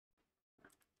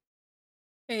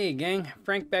Hey gang,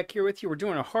 Frank back here with you. We're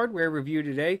doing a hardware review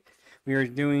today. We are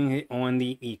doing it on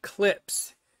the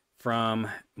Eclipse from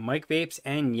Vapes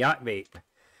and YachtVape.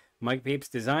 Vapes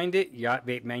designed it,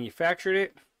 YachtVape manufactured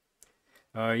it.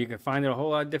 You can find it a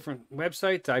whole lot of different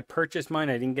websites. I purchased mine.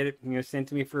 I didn't get it sent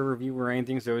to me for a review or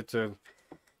anything, so it's a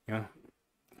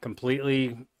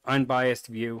completely unbiased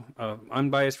review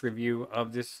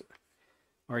of this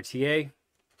RTA.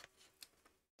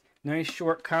 Nice,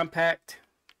 short, compact.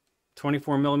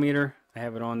 24 millimeter. I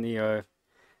have it on the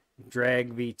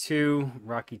Drag V2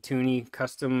 Rocky Tooney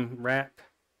custom wrap,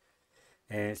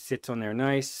 and it sits on there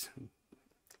nice.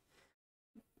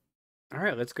 All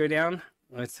right, let's go down.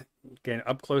 Let's get an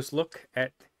up close look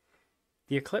at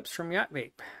the Eclipse from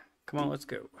YachtVape. Come on, let's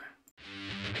go.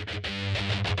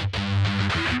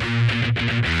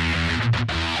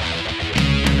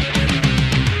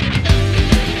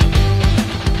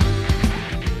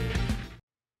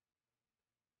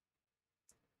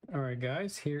 All right,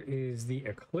 guys, here is the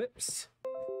Eclipse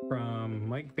from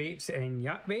Vapes and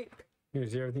YachtVape.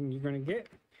 Here's everything you're going to get.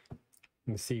 You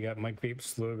can see you got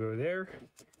Vape's logo there.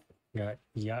 You got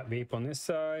YachtVape on this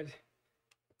side.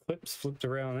 Eclipse flipped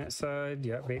around on that side.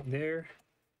 YachtVape there.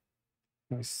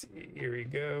 Let's see. Here we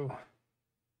go.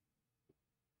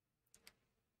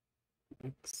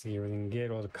 Let's see everything you get,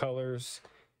 all the colors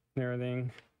and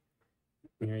everything.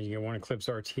 Here you get one Eclipse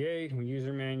RTA, one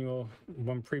user manual,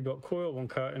 one pre-built coil, one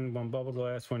cotton, one bubble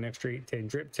glass, one extra 810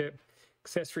 drip tip,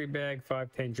 accessory bag,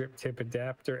 510 drip tip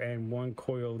adapter, and one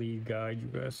coil lead guide. You're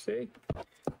gonna see.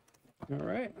 All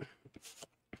right,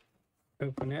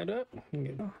 open that up.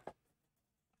 You're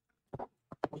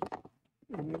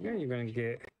gonna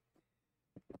get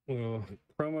a little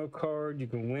promo card. You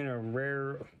can win a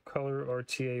rare color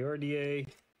RTA RDA.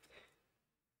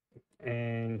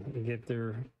 And you get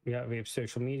their YachtVape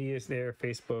social medias there,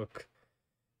 Facebook,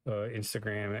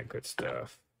 Instagram, that good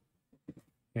stuff.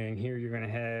 And here you're going to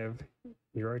have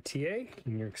your RTA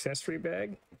and your accessory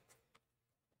bag.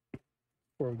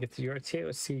 Before we get to the RTA,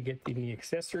 let's see you get the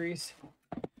accessories.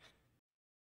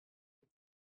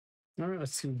 All right,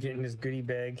 let's see what we get in this goodie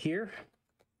bag here.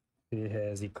 It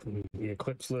has the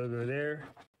Eclipse logo there.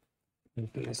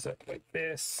 Open this up like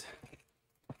this.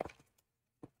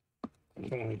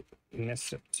 Don't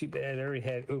mess up too bad. I already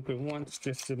had it open once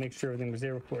just to make sure everything was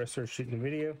there before I started shooting the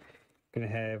video. Gonna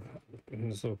have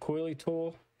this little coily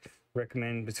tool.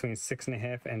 Recommend between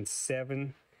 6.5 and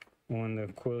 7 on the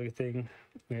coily thing.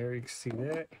 There, you can see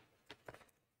that.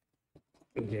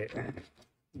 You get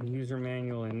the user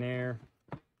manual in there.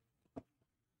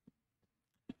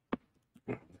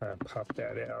 Try to pop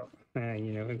that out.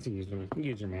 It's a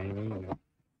user manual.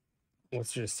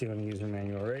 Let's just see on the user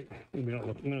manual, right? We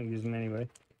don't use them anyway.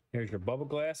 Here's your bubble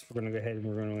glass. We're going to go ahead and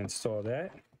we're going to install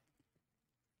that.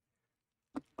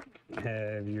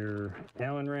 Have your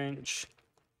Allen wrench,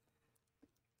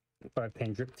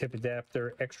 510 drip tip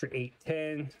adapter, extra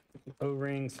 810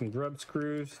 O-rings, some grub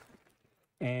screws.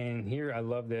 And here, I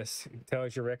love this. It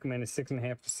tells you recommended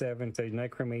 6.5 to 7. So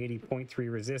nichrome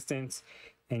 80.3 resistance,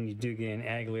 and you do get an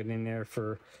aglet in there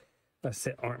for us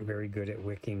that aren't very good at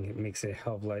wicking. It makes it a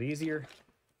hell of a lot easier.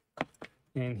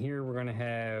 And here we're going to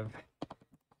have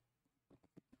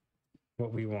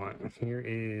what we want. Here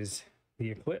is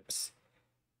the Eclipse.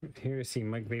 Here you see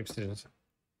Vapes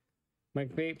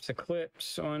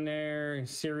Eclipse on there.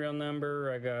 Serial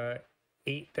number, I got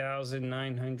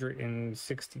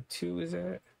 8,962, is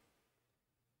that?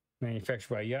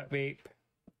 Manufactured by YachtVape.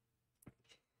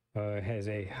 It has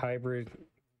a hybrid,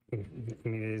 it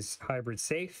is hybrid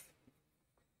safe.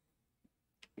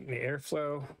 The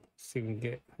airflow, see if we can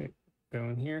get it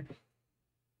going here.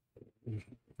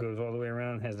 Goes all the way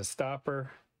around, has a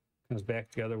stopper, comes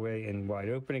back the other way and wide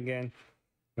open again.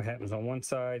 What happens on one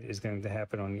side is going to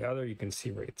happen on the other. You can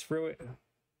see right through it.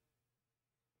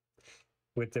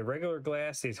 With the regular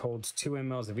glass, it holds 2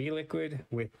 mL of e-liquid.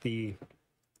 With the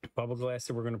bubble glass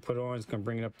that we're going to put on, it's going to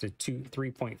bring it up to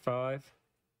 3.5.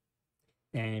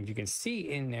 And if you can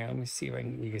see in there, let me see if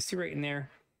you can see right in there.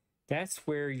 That's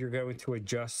where you're going to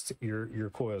adjust your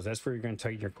coils. That's where you're going to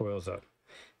tighten your coils up.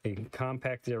 They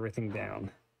compacted everything down.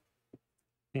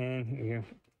 And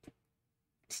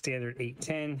standard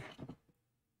 810.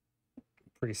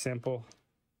 Pretty simple.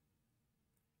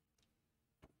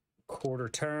 Quarter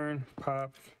turn,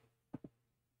 pop.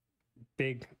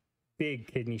 Big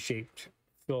kidney shaped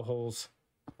fill holes.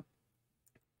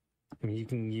 I mean, you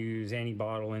can use any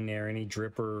bottle in there, any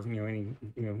dripper, any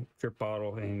drip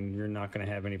bottle, and you're not going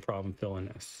to have any problem filling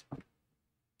this.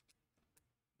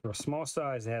 For a small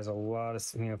size, it has a lot of,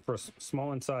 for a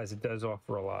small in size, it does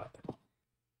offer a lot.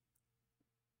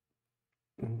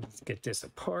 Let's get this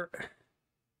apart.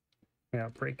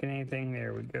 without breaking anything.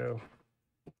 There we go.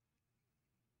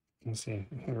 Let's see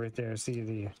right there. See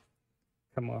the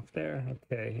come off there.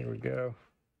 Okay, here we go.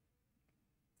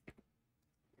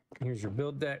 Here's your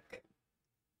build deck.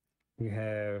 You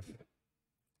have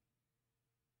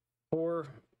 4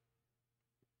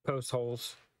 post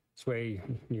holes. This way,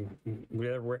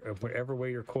 whatever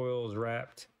way your coil is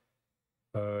wrapped,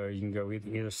 you can go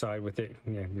either side with it.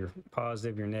 You know, you're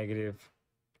positive, you're negative.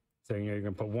 So you know you're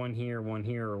gonna put one here, or one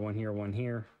here, one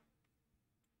here.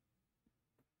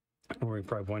 Or you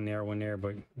probably one there,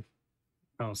 but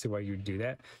I don't see why you'd do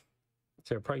that.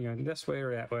 So probably going this way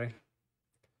or that way.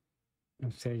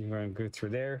 So you're going to go through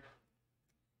there.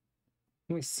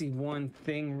 Let me see one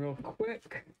thing real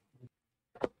quick.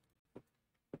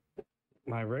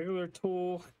 My regular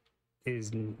tool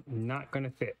is not going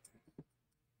to fit.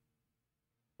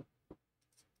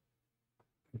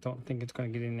 I don't think it's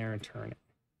going to get in there and turn it.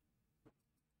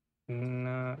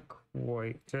 Not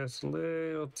quite, just a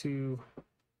little too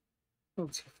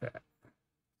fat,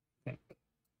 I think.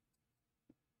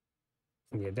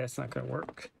 Yeah, that's not going to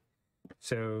work.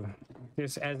 So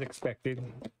just as expected,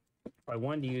 if I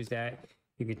wanted to use that,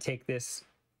 you could take this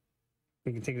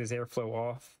airflow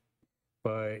off,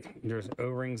 but there's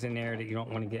O-rings in there that you don't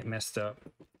want to get messed up.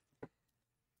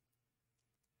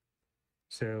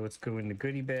 So let's go in the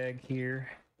goodie bag here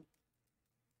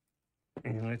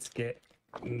and let's get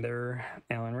their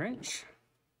Allen wrench,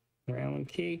 their Allen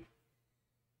key,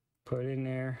 put in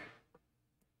there,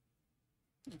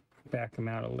 back them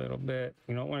out a little bit.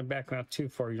 You don't want to back them out too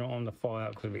far. You don't want them to fall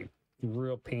out because it'll be a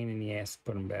real pain in the ass to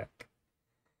put them back.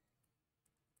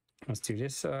 Let's do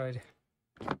this side.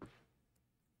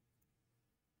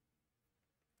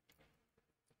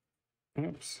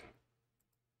 Oops.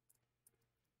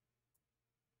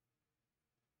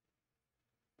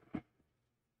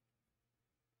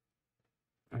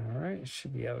 All right, it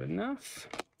should be out enough.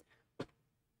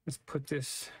 Let's put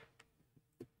this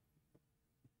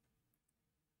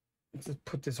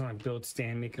on a build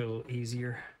stand, make it a little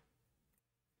easier.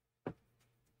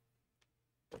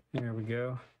 There we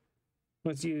go.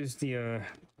 Let's use the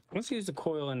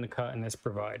coil and the cotton that's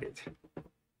provided.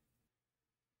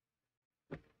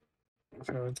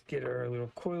 So let's get our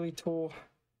little coily tool.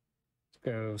 Let's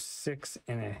go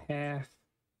 6.5,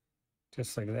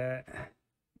 just like that.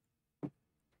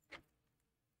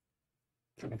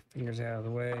 Get my fingers out of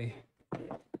the way.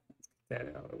 Get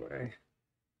that out of the way.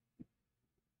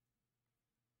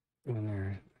 And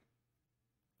there,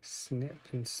 snip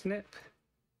and snip.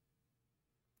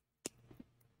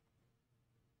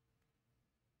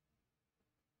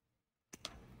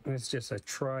 It's just a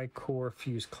tri-core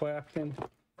fused Clapton.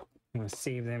 I'm gonna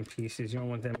save them pieces. You don't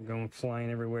want them going flying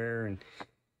everywhere and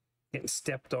getting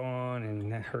stepped on,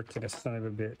 and that hurts like a son of a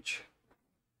bitch.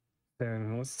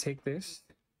 So let's take this.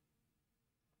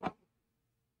 Let's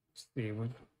see,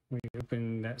 we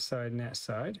open that side and that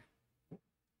side.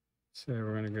 So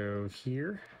we're gonna go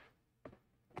here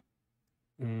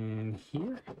and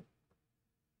here.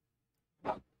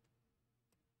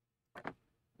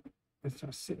 It's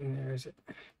not sitting there, is it?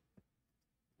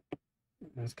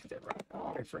 Let's get that right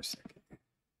away for a second.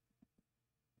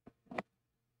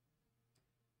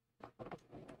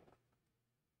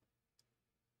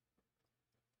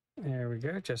 There we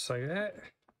go, just like that.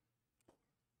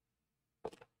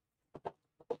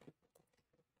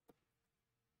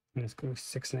 Let's go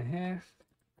 6.5.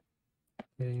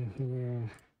 Get in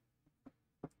here,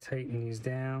 tighten these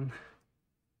down.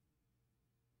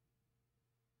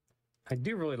 I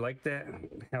do really like that,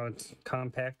 how it's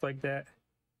compact like that.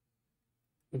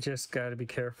 You just got to be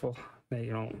careful that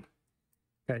you don't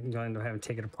end up having to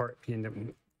take it apart if you end up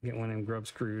getting one of them grub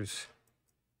screws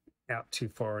out too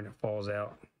far and it falls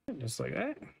out. Just like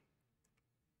that.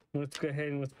 Let's go ahead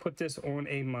and let's put this on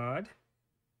a mod.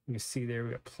 You can see there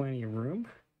we got plenty of room.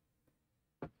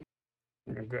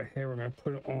 We're gonna go ahead, we're gonna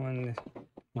put it on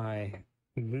my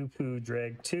Voopoo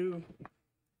Drag 2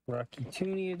 Rocky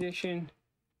Tooney edition.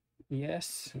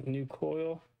 Yes, new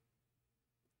coil.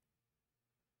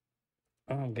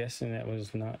 I'm guessing that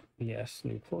was not, yes,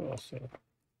 new coil. So,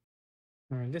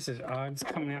 all right, this is odd. It's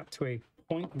coming out to a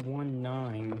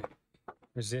 0.19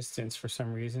 resistance for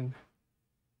some reason.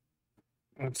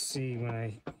 Let's see when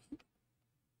I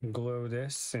glow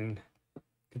this and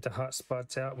get the hot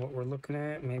spots out, what we're looking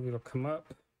at. Maybe it'll come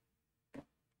up.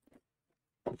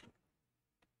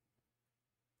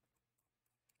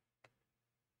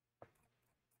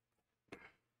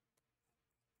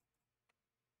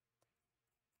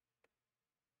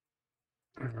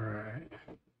 All right,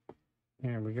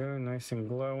 there we go, nice and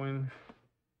glowing.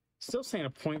 Still saying a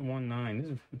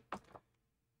 0.19.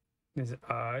 This is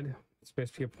odd. It's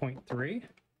supposed to be a 0.3.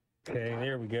 Okay,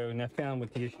 there we go. And I found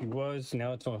what the issue was.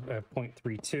 Now it's on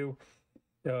 0.32.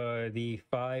 The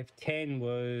 510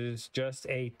 was just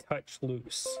a touch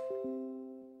loose.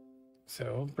 So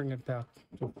I'll bring it back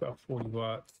to about 40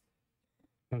 watts.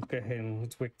 Let's go ahead and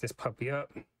let's wick this puppy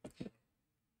up. At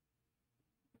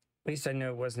least I know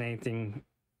it wasn't anything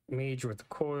major with the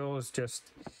coil. It's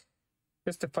just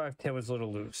the 510 was a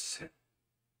little loose.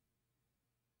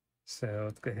 So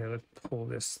let's go ahead and pull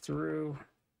this through.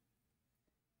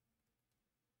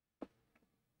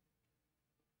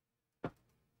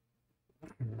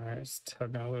 All right, it's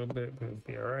tugging a little bit, but it'll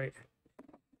be all right.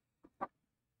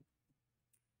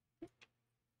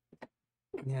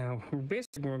 Now,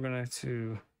 basically, we're gonna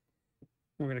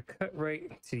cut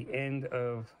right to the end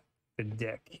of the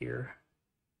deck here,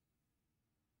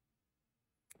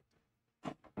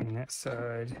 on that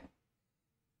side,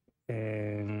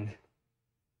 and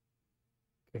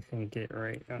I can get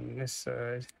right on this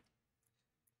side.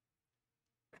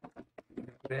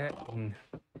 That, and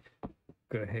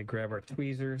go ahead, grab our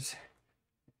tweezers,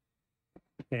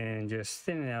 and just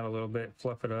thin it out a little bit,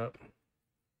 fluff it up.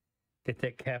 Get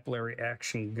that capillary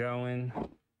action going.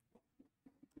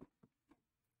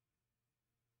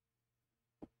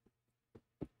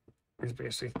 Just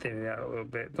basically thin it out a little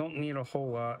bit. Don't need a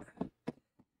whole lot.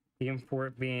 Even for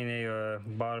it being a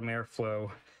bottom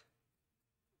airflow,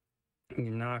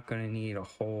 you're not going to need a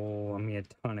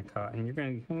ton of cotton. You're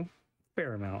going to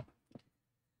fair amount.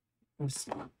 Let's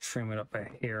trim it up a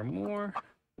hair more.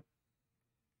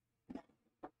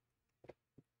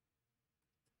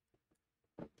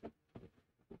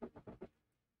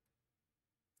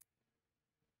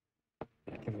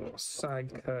 Give it a little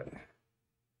side cut.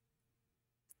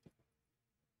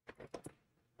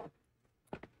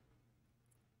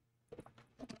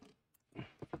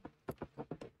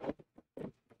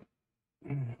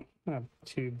 Not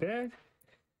too bad.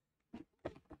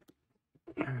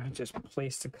 Just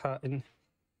place the cotton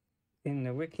in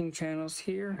the wicking channels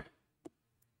here.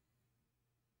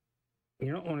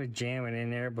 You don't want to jam it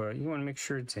in there, but you want to make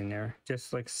sure it's in there.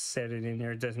 Just like set it in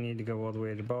there. It doesn't need to go all the way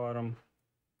to the bottom.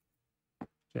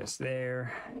 Just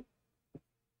there.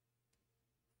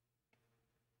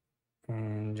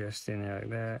 And just in there like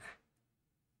that.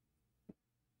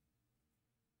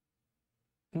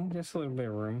 And just a little bit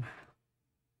of room.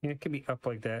 And it could be up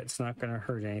like that. It's not going to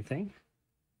hurt anything.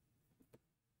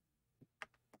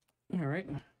 All right.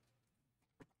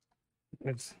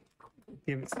 Let's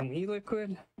give it some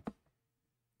e-liquid.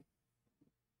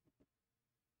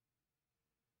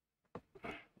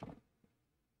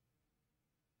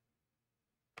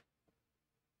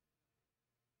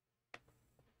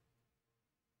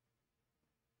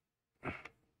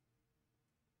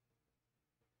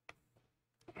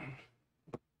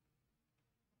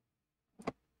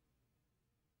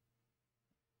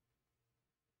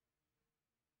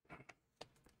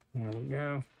 There we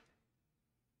go.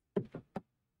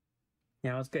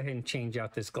 Now let's go ahead and change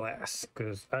out this glass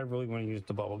because I really want to use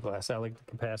the bubble glass. I like the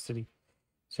capacity.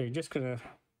 So you're just gonna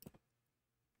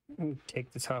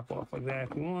take the top off like that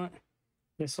if you want.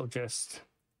 This will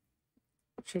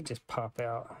should just pop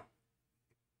out.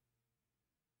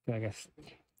 I guess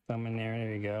thumb in there.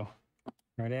 There you go.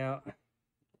 Right out.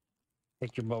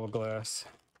 Take your bubble glass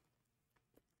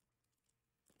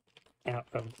out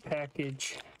of the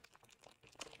package.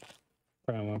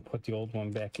 I'm going to put the old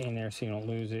one back in there so you don't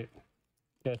lose it.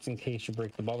 That's in case you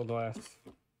break the bubble glass.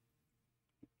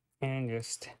 And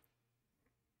just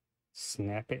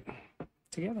snap it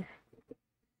together. At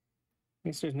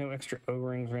least there's no extra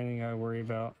O-rings or anything you gotta worry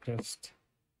about. Just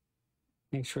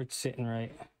make sure it's sitting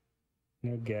right.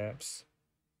 No gaps.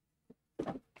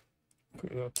 Put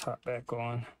your little top back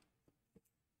on.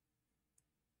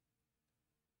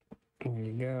 There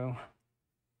you go.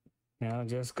 Now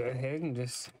just go ahead and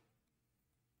just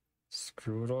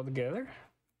screw it all together.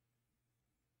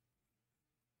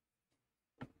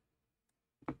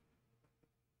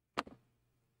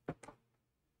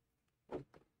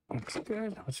 Looks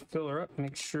good. Let's fill her up,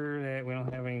 make sure that we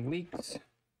don't have any leaks.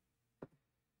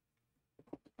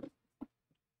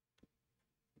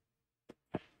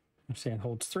 I'm saying it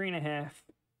holds 3.5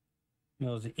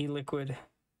 mils of e-liquid.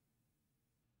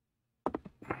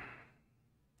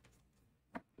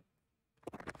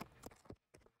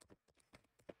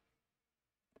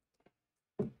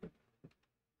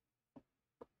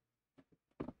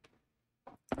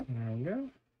 There we go.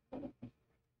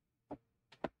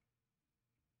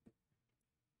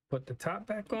 Put the top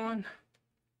back on,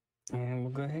 and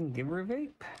we'll go ahead and give her a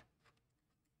vape.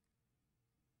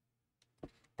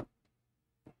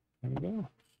 There we go.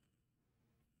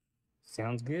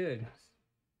 Sounds good.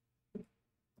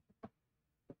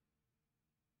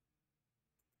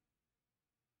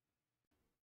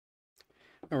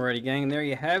 Alrighty, gang, there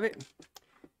you have it.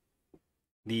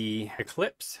 The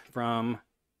Eclipse from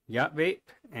YachtVape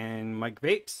and Mike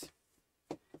Vapes.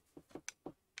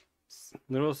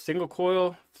 Little single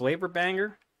coil flavor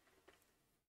banger.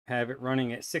 Have it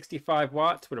running at 65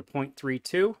 watts with a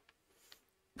 0.32.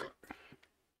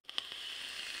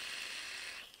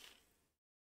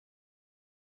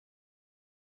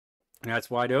 Now it's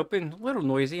wide open, a little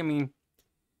noisy. I mean,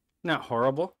 not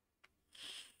horrible.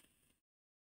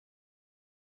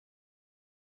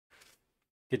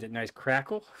 Get that nice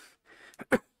crackle.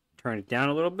 Turn it down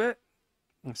a little bit.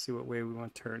 Let's see what way we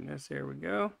want to turn this. There we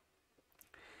go.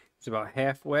 It's about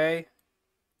halfway.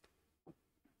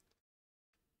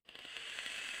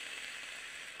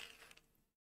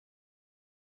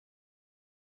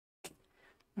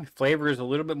 The flavor is a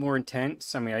little bit more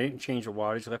intense. I mean, I didn't change the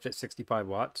wattage, left it at 65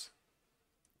 watts.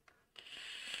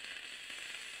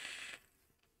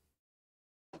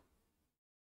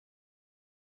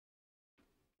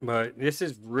 But this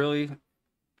is really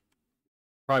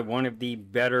probably one of the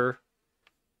better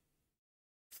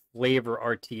flavor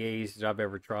RTAs that I've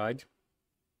ever tried.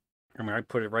 I mean, I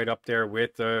put it right up there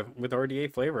with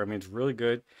RTA flavor. I mean, it's really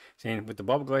good. And with the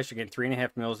bubble glass, you're getting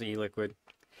 3.5 mils of e-liquid,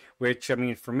 which, I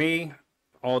mean, for me,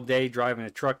 all day driving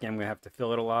a truck, I'm gonna have to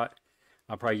fill it a lot.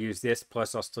 I'll probably use this,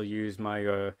 plus I'll still use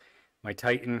my my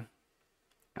Titan.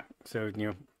 So, you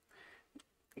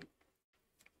know,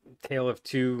 tale of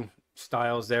two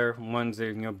styles there. One's a,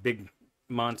 you know, big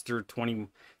monster 20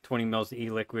 mils of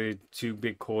e-liquid, 2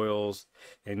 big coils,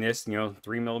 and this, you know,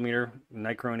 3mm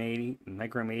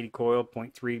Nichrome 80 coil,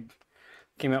 0.3,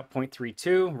 came out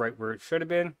 0.32, right where it should have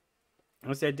been.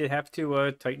 Let's say I did have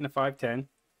to tighten the 510.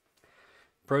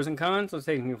 Pros and cons, let's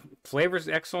say, you know, flavor's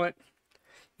excellent,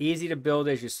 easy to build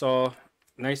as you saw,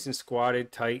 nice and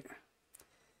squatted, tight,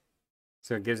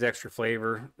 so it gives extra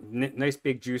flavor. Nice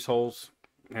big juice holes,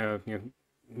 you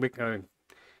know,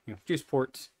 juice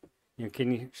ports, you know,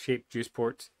 kidney shaped juice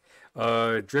ports.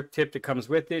 Drip tip that comes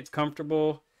with it, it's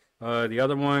comfortable. The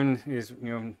other one is, you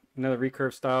know, another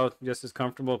recurve style, just as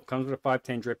comfortable. It comes with a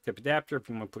 510 drip tip adapter if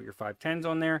you want to put your 510s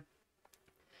on there.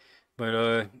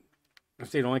 But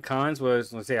let's say the only cons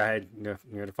was, let's say I had, you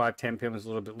know, the 510 pin was a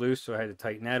little bit loose, so I had to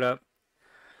tighten that up.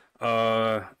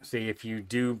 Say if you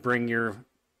do bring your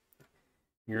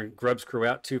grub screw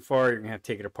out too far, you're gonna have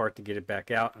to take it apart to get it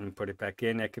back out and put it back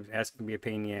in. That's gonna be a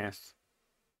pain in the ass.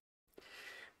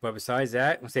 But besides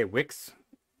that, let's say Wick's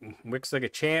like a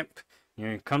champ. You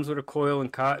know, it comes with a coil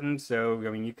and cotton, so I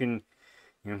mean, you can,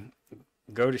 you know,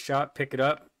 go to shop, pick it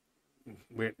up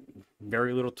with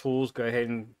very little tools. Go ahead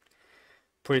and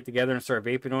put it together and start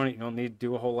vaping on it. You don't need to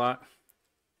do a whole lot,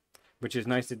 which is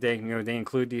nice that they, you know, they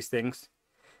include these things.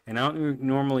 And I don't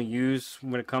normally use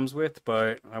what it comes with,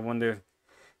 but I wanted to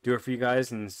do it for you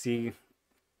guys and see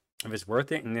if it's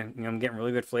worth it. And then, you know, I'm getting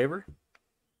really good flavor.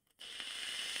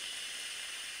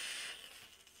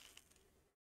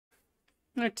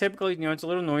 And typically, you know, it's a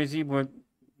little noisy, but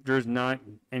there's not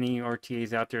any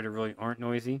RTAs out there that really aren't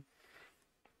noisy.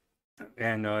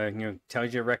 And you know,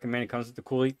 tells you to recommend. It comes with the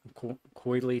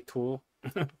coily tool.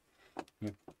 You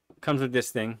know, comes with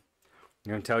this thing.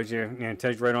 You know, tells you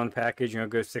right on the package. You know,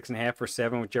 go 6.5 or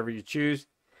 7, whichever you choose.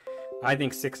 I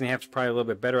think 6.5 is probably a little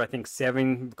bit better. I think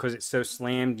 7, because it's so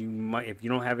slammed, you might, if you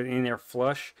don't have it in there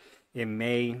flush, it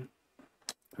may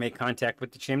make contact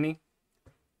with the chimney.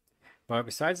 But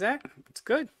besides that, it's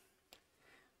good.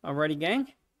 Alrighty, gang.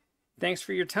 Thanks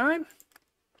for your time.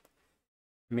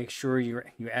 Make sure you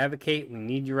advocate. We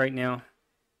need you right now.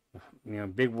 You know,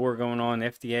 big war going on.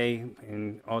 FDA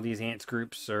and all these ants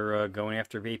groups are going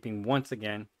after vaping once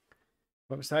again.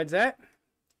 But besides that,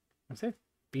 that's it.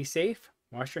 Be safe.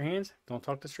 Wash your hands. Don't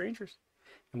talk to strangers.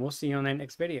 And we'll see you on that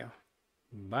next video.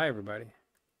 Bye, everybody.